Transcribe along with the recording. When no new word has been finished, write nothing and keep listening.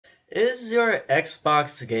Is your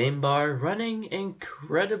Xbox game bar running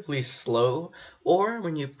incredibly slow, or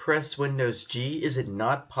when you press Windows G, is it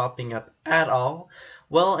not popping up at all?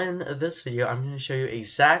 Well, in this video, I'm going to show you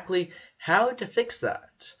exactly how to fix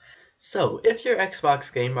that. So, if your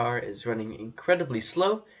Xbox game bar is running incredibly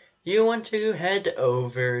slow, you want to head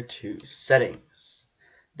over to Settings.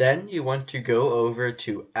 Then you want to go over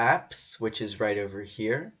to Apps, which is right over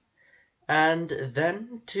here, and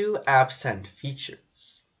then to Apps and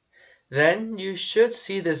Features. Then you should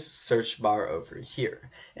see this search bar over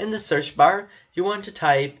here. In the search bar, you want to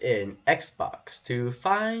type in Xbox to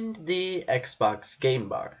find the Xbox game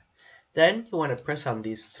bar. Then you want to press on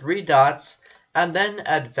these three dots and then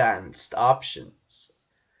Advanced Options.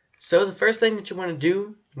 So the first thing that you want to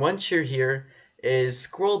do once you're here is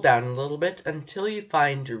scroll down a little bit until you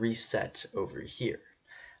find Reset over here.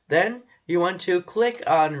 Then you want to click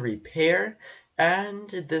on Repair and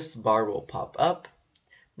this bar will pop up.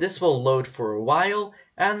 This will load for a while,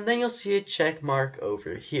 and then you'll see a check mark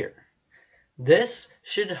over here. This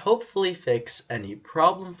should hopefully fix any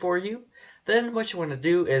problem for you. Then what you want to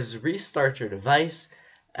do is restart your device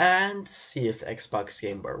and see if the Xbox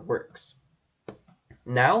game bar works.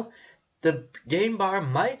 Now, the game bar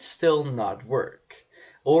might still not work,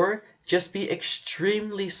 or just be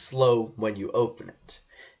extremely slow when you open it.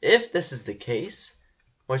 If this is the case,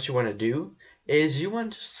 what you want to do is you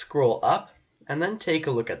want to scroll up and then take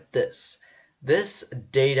a look at this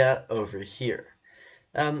data over here.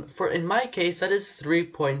 In my case, that is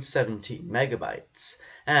 3.17 megabytes.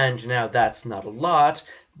 And now that's not a lot,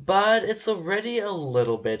 but it's already a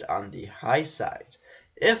little bit on the high side.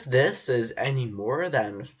 If this is any more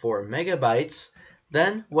than 4 megabytes,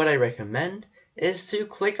 then what I recommend is to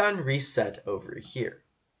click on Reset over here.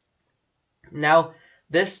 Now,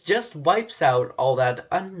 this just wipes out all that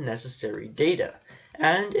unnecessary data,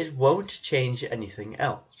 and it won't change anything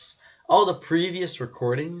else. All the previous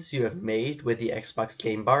recordings you have made with the Xbox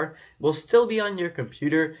game bar will still be on your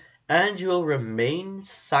computer, and you will remain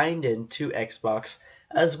signed in to Xbox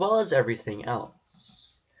as well as everything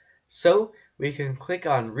else. So we can click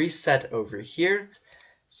on Reset over here.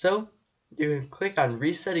 So you can click on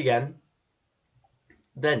Reset again.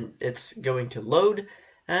 Then it's going to load,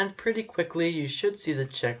 and pretty quickly you should see the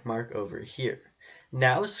check mark over here.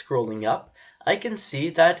 Now scrolling up, I can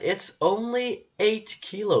see that it's only 8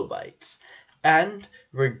 kilobytes. And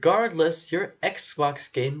regardless, your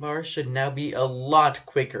Xbox game bar should now be a lot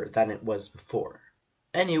quicker than it was before.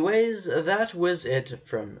 Anyways, that was it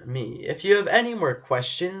from me. If you have any more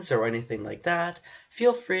questions or anything like that,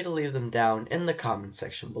 feel free to leave them down in the comment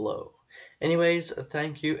section below. Anyways,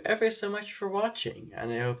 thank you ever so much for watching,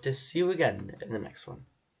 and I hope to see you again in the next one.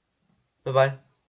 Bye-bye.